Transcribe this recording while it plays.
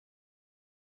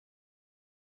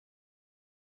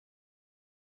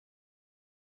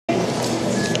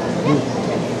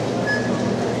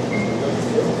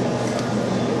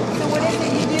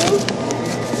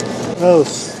Oh,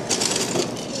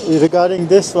 regarding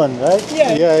this one, right?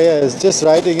 Yeah. Yeah. It's just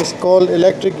writing. It's called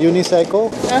electric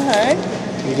unicycle.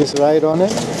 You just ride on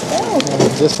it.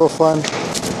 Oh. Just for fun.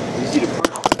 Easy to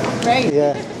purchase. Right.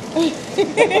 Yeah.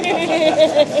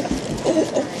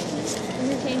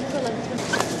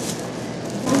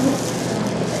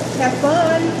 Have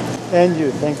fun. And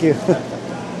you, thank you.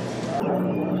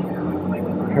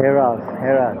 Heras.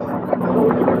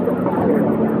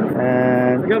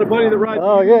 And I got a buddy that rides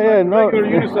regular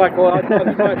unicycle. I thought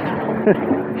he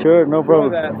might sure, no enjoy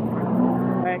problem. that.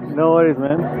 Thanks. No worries,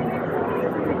 man.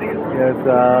 Yes,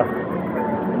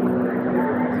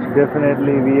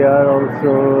 definitely we are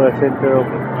also a center of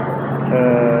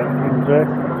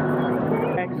interest.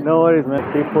 No worries, man.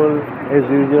 People, as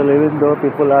usual, even though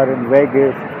people are in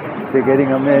Vegas, they're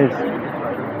getting amazed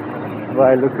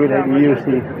by looking at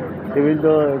EUC. Even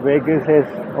though Vegas has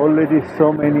already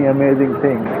so many amazing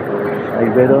things,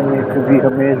 like they don't need to be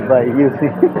amazed by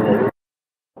EUC.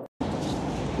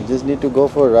 You just need to go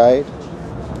for a ride,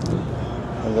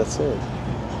 and that's it.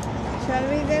 Shall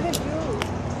we get a juice?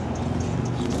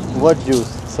 What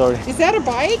juice? Sorry. Is that a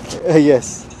bike?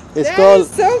 Yes. It's That called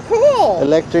is so cool.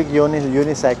 electric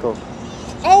unicycle.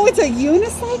 Oh, it's a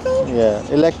unicycle? Yeah,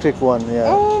 electric one. Yeah.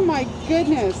 Oh my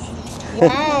goodness.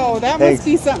 Wow, that must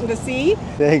be something to see.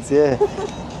 Thanks. Yeah.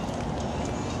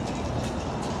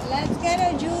 Let's get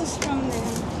a juice from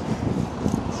there.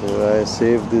 So I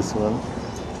saved this one.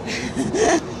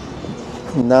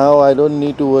 Now I don't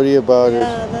need to worry about it.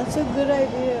 Yeah, that's a good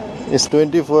idea. It's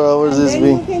 24 hours And is then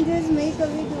being. you can just make a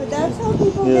video. That's how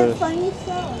people get funny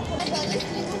stuff.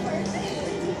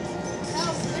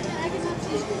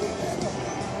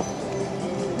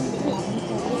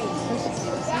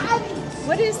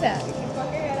 What is that?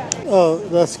 Oh,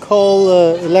 that's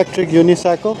called electric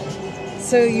unicycle.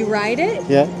 So you ride it?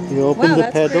 Yeah, you open Wow, the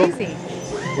that's pedal. crazy.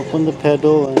 Open the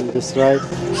pedal and just ride.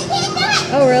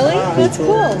 Oh, really? That's cool.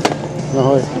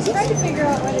 No, I'm trying to figure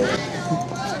out what it is.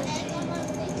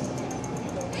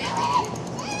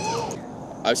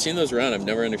 I've seen those around. I've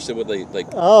never understood what they like.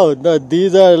 oh, no,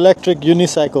 these are electric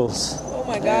unicycles. Oh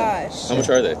my gosh. How much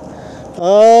are they?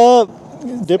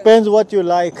 Depends what you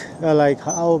like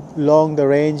how long the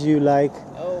range you like,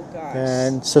 Oh gosh.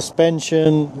 and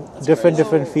suspension,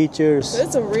 different features.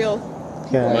 That's a real. My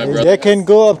Yeah, brother they can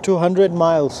go up to 100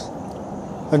 miles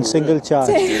on single charge.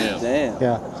 Damn.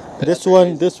 Yeah, this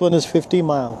one is 50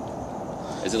 mile,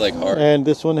 Is it like hard? and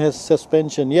this one has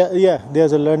suspension. Yeah,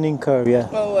 there's a learning curve. Yeah.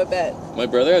 Oh, I bet. My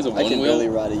brother has a I one can wheel. barely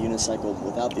ride a unicycle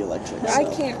without the electric. I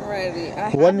can't ride it. I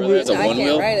One My brother has a I one can't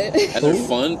wheel. ride it. And they're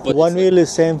fun, but One it's wheel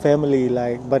is same family,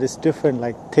 but it's different,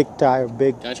 like thick tire,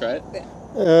 big. Can I try it?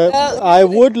 I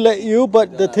would let you,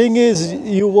 but the thing is,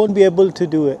 you won't be able to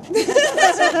do it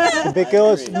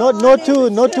because not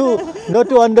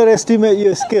to underestimate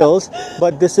your skills,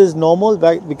 but this is normal,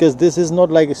 right? Because this is not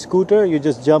like a scooter. You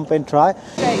just jump and try.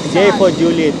 J for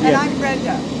Juliet. And Yeah, I'm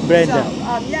Brenda. Brenda.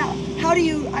 So, yeah. How do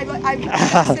you? I'm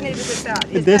fascinated with that.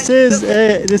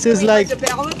 This is like the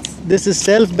balance. this is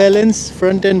self-balance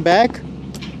front and back.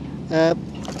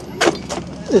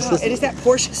 This is Is that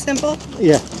Porsche symbol?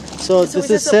 yeah. So So this is is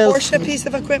this a self. Porsche piece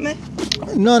of equipment?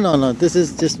 No. This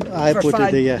is just I For put fun.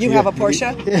 it there. Yeah. You have a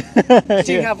Porsche?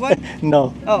 Do you have one?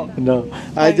 No. Oh. No.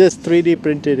 I just 3D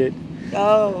printed it.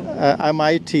 Oh. I'm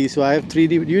IT, so I have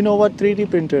 3D. Do you know what 3D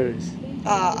printer is?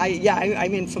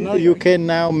 I'm in familiar. You can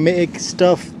now make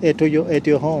stuff at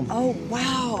your home. Oh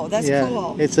wow, that's yeah.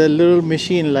 cool. It's a little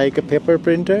machine like a paper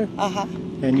printer, Uh-huh.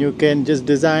 and you can just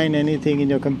design anything in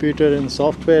your computer and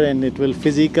software, and it will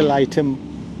physical item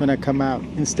gonna come out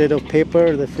instead of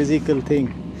paper. The physical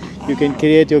thing. You can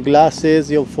create your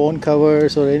glasses, your phone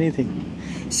covers, or anything.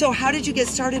 So how did you get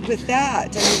started with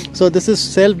that? I mean, So this is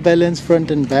self-balance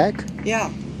front and back. yeah.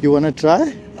 You wanna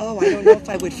try? Oh, I don't know if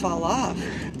I would fall off.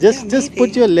 Just maybe.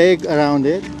 put your leg around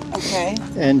it Okay.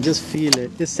 and just feel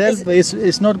it.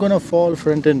 It's not gonna fall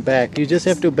front and back. You just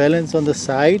have to balance on the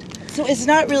side. So it's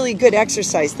not really good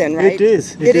exercise then, right? It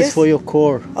is. It is for your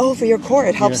core. Oh, for your core,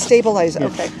 it helps Yeah. stabilize. Yeah.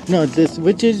 Okay. No,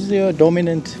 which is your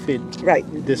dominant fit. Right.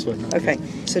 This one. Okay.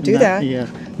 So do Now- that. Yeah.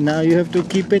 Now you have to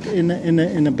keep it in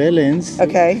a balance.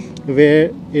 Okay.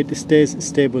 Where it stays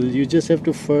stable. You just have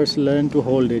to first learn to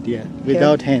hold it. Yeah.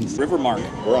 Without hands. River Mark.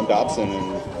 We're on Dobson and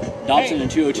Dobson and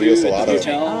 202 Rio at the Salado.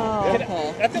 hotel. Oh,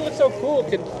 okay. That thing looks so cool.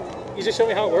 Could you just show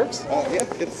me how it works? yeah,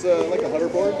 it's like a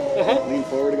hoverboard. Uh-huh. Lean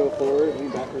forward to go forward, lean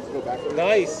backwards to go backwards.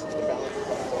 Nice. The balance is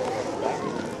back.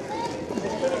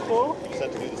 It's pretty cool. You just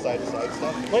have to do the side to side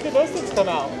stuff. When did those things come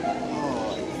out?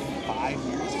 5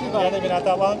 They've been out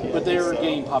that long? But they were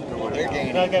getting popular. They're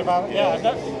gaining. Okay,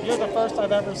 yeah, you're the first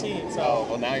I've ever seen. So. Oh,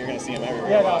 well, now you're going to see them everywhere.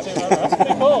 Yeah, no, I'll see them everywhere. That's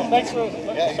pretty cool. Thanks for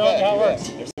Yeah, you showing me how it bet. works.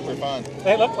 They're super fun.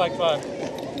 They look like fun.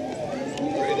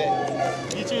 Great day.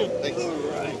 You too. Thanks.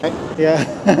 Yeah.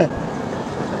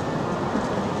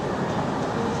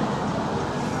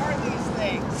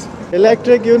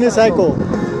 Electric unicycle.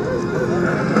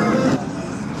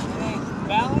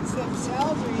 Balance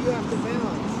themselves, or you have to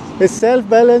balance? It's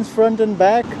self-balance front and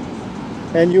back,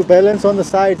 and you balance on the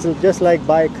sides just like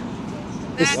bike.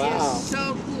 That is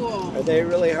so cool. Are they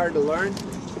really hard to learn?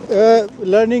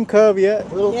 Learning curve, yeah.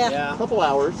 Yeah. Couple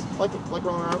hours, like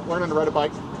learning to ride a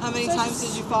bike. How many times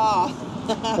did you fall?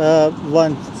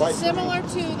 One. Similar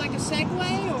to like a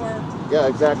Segway, or Yeah,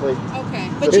 exactly. okay.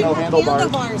 But you have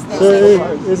handlebars. So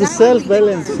it's a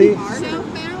self-balance, see?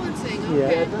 Self-balancing. Okay.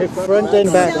 Yeah, front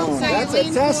and back. So That's you a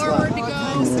lean Tesla. forward to go.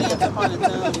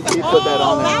 You put that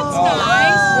on there. That's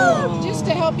nice. Just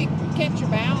to help you catch your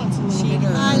balance a little bit.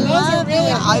 Those are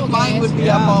really cool, Mine guys. would be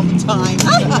up all the time.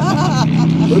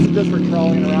 Those are just for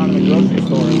crawling around in the grocery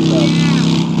store and stuff.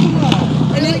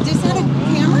 Yeah. And it just had a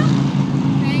camera?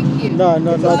 Thank you. No,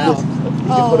 not this. You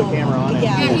can put a camera on it.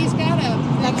 Yeah, he's got a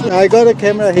thing on. I got a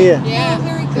camera here. Yeah,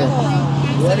 very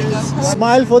cool.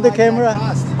 Smile for the camera.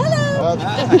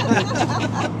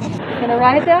 Gonna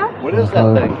ride that? What is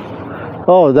that thing?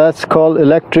 Oh, that's called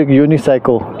electric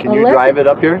unicycle. Can you drive it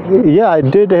up here? Yeah, I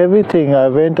did everything. I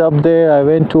went up there. I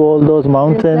went to all those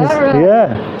mountains. right?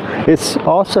 Yeah, it's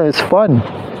awesome. It's fun.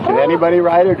 Can anybody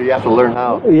ride it, or do you have to learn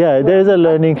how? Yeah, there is a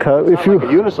learning curve. If you, Like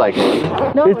a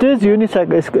unicycle. it is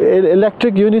unicycle. It's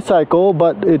electric unicycle,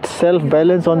 but it's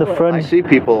self-balance on the I front. see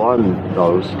people on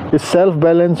those. It's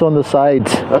self-balance on the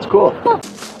sides. That's cool.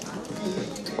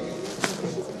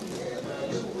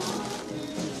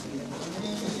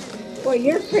 Well,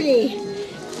 you're pretty.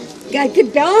 Got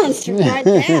good balance to ride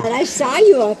that. I saw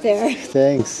you up there.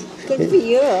 Thanks. Good for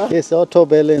you. It's auto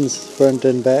balance front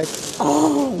and back.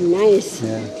 Oh, nice.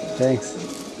 Yeah, thanks.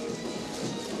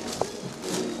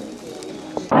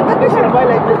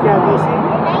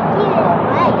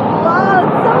 Wow,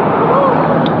 it's so cool.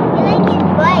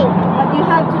 But you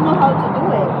have to know how to do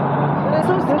it. That's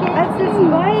so scary. That's his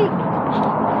bike.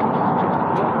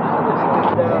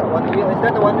 One wheel. Is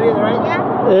that the one wheel, right?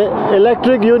 Yeah.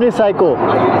 Electric unicycle.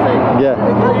 Yeah.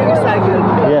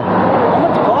 Unicycle. Yeah. How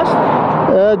much cost?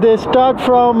 They start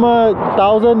from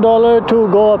 $1,000 to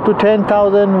go up to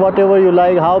 10,000, whatever you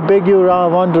like. How big you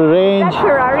want to range.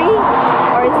 Ferrari?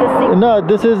 Or is this single? No,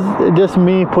 this is just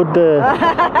me. Put the.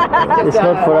 It's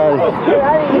not Ferrari.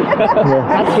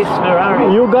 That's his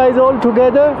Ferrari. You guys all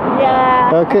together?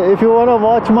 Yeah. Okay. If you want to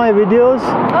watch my videos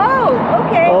Oh,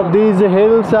 okay. of these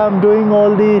hills, I'm doing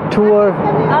all the tour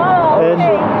Oh, and-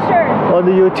 okay. Sure. on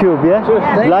the YouTube. Yeah. Sure.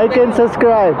 Like and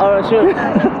subscribe. Oh, sure.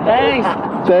 Thanks.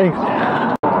 Thanks.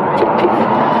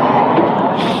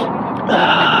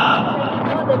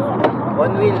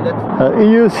 One wheel. That's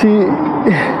EUC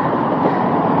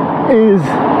is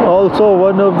also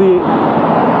one of the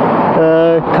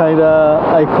kind of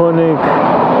iconic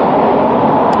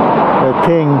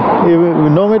thing.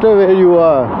 Even, no matter where you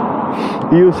are,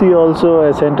 EUC also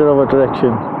a center of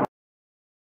attraction.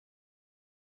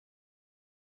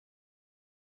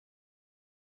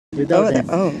 Without hands.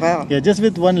 Oh, wow. Yeah, just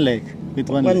with one leg. With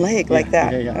one leg like Yeah,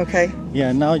 that. Yeah, yeah. Okay.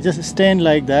 Yeah, now just stand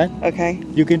like that. Okay.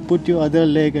 You can put your other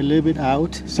leg a little bit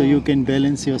out so you can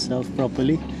balance yourself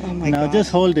properly. Oh my Now gosh.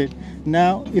 just hold it.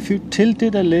 Now if you tilt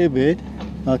it a little bit,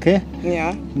 okay,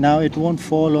 Yeah. now it won't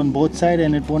fall on both sides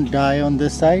and it won't die on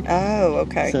this side. Oh,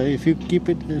 okay. So if you keep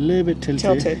it a little bit tilted,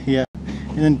 Tilted. yeah,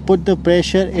 and then put the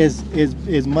pressure as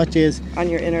much as On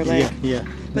your inner leg. yeah.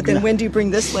 But then when do you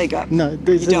bring this leg up? No,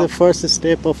 this is the don't. first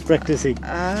step of practicing.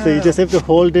 So you Oh. just have to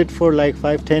hold it for like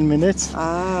 5-10 minutes,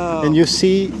 Oh. and you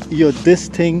see this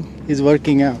thing is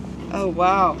working out. Oh,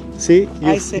 wow. See,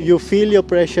 I see. you feel your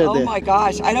pressure Oh there. my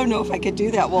gosh, I don't know if I could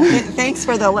do that. Well, thanks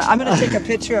for the. I'm going to take a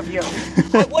picture of you.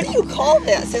 What do you call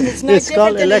this? And it's not It's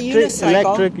different called than a unicycle.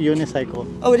 electric unicycle.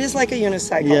 Oh, it is like a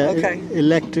unicycle. Yeah, Okay.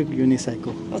 electric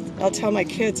unicycle. I'll tell my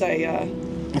kids I.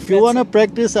 If you want to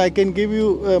practice, I can give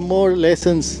you more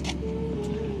lessons.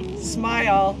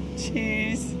 Smile.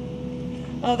 Jeez.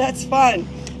 Oh, that's fun.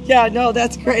 Yeah, no,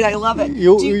 that's great. I love it.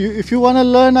 If you want to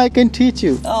learn, I can teach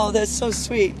you. Oh, that's so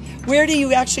sweet. Where do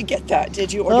you actually get that?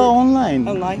 Did you order? Online.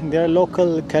 Online? They're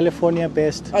local,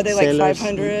 California-based. Are they like sellers.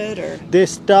 500 or? They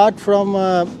start from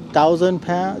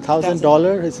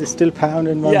 $1,000. It's still pound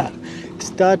and money. Yeah.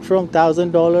 Start from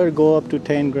 $1,000, go up to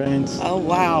 10 grand. Oh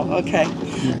wow. Okay.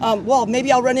 Well,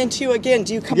 maybe I'll run into you again.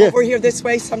 Do you come Yeah. over here this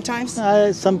way sometimes?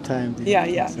 Sometimes. Yeah,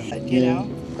 yeah. You know.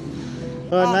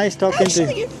 Nice talking to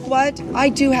Actually, you. you know what? I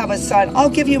do have a son. I'll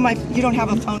give you my. You don't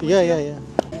have a phone. Yeah.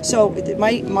 So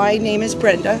my name is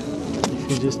Brenda.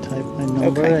 You just type my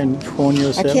number Okay. and phone I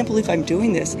yourself. can't believe I'm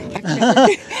doing this.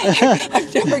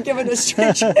 I've never given a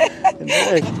straight.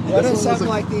 What does Something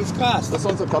like these cost? This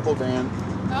one's a couple grand.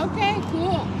 Okay,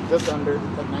 cool. Just under,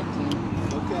 like 19.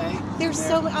 Okay. There's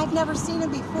so I've never seen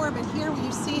them before, but here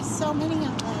you see so many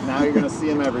of them. Now you're gonna see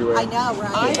them everywhere. I know,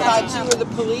 right? I thought you were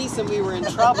the police and we were in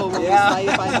trouble when we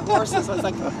cited by the horses. I was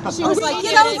like, She was like,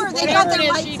 "Get over! They got their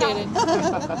lights on."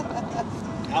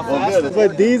 well, good.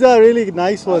 But these are really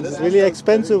nice ones, really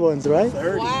expensive ones, right?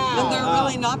 30. and they're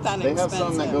really not that They have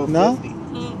some that go No? 50.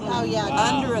 Oh yeah,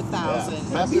 under 1,000.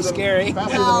 Faster than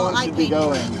No, one I should be paid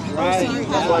going. Right.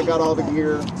 That's why I got all the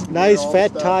gear. Nice all the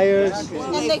fat stuff. tires.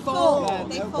 And they fold.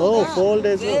 They fold. Oh, up. fold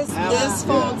as well. This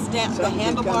folds down. The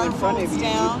handlebar folds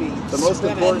down. The most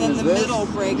And important then is the this. middle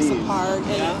breaks apart.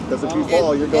 And Because if you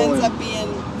fall, you're it going. ends up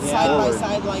being side by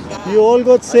side like that. You all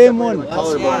got same one. My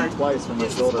collarbone twice from my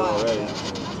shoulder already.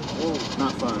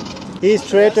 Not fun. He's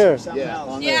traitor. Yeah.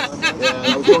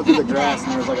 I was going through the grass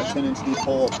and there was like a 10-inch deep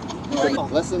hole.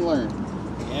 Lesson learned.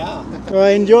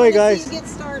 Enjoy, guys. Get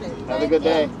started. Have a good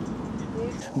day.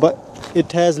 But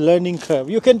it has learning curve.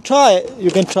 You can try. You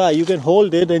can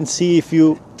hold it and see if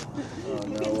you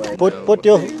put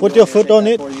your foot on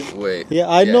it. Wait. Yeah,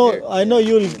 I here. know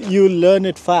you'll learn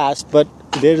it fast, but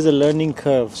there is a learning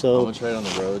curve. I'm So gonna try it on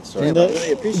the road. Sorry.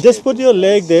 and just put your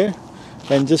leg there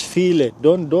and just feel it.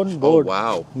 Don't Oh board.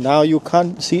 wow. Now you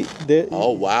can't see there.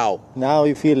 Oh wow. Now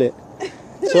you feel it.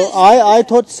 So I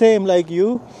thought same like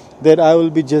you, that I will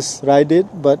be just ride it,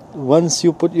 but once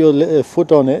you put your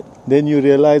foot on it, then you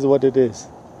realize what it is.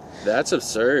 That's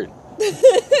absurd.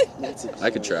 I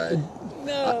could try it.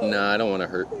 No, I don't want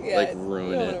to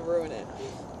ruin it.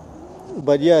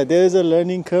 But yeah, there is a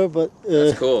learning curve, but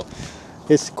That's cool.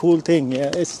 it's a cool thing.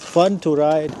 Yeah, it's fun to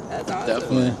ride.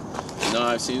 Definitely. No,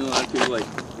 I've seen a lot of people like.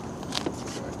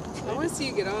 I want to see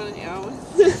you get on it. Yeah.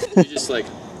 You just like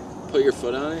put your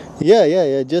foot on it.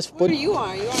 Yeah. Just What put. are you on?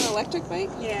 Are you on an electric bike?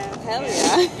 Yeah. Hell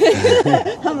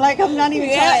yeah. I'm like, I'm not even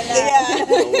trying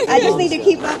that. I just need to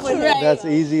keep up with it. That's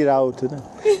easy route. You know?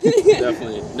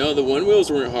 Definitely. No, the one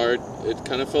wheels weren't hard. It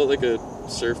kind of felt like a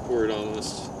surfboard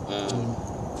almost.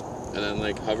 And then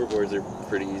like hoverboards are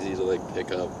pretty easy to like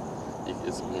pick up.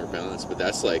 It's more balanced, but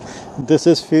that's like. This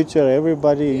is future.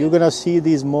 Everybody, you're gonna see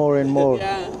these more and more.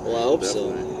 Yeah. Well, I hope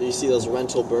so. Definitely. You see those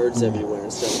rental birds everywhere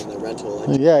and stuff, and the rental.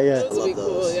 Like, Yeah. I Those would be love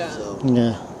cool, those. yeah. So.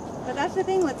 Yeah. But that's the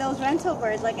thing with those rental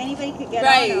birds. Like anybody could get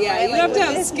Right, on them, yeah. right? You Like have to with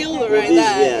have this, skill you to can- ride These,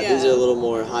 that. these are a little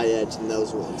more high edge than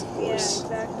those ones, of Yeah, course.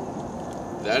 exactly.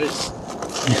 That is.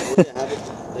 Yeah, have it.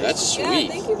 That's Yeah, sweet.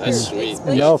 thank you for That's your sweet.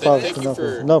 experience. No Thank problem. you No for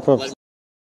problem. No problem. letting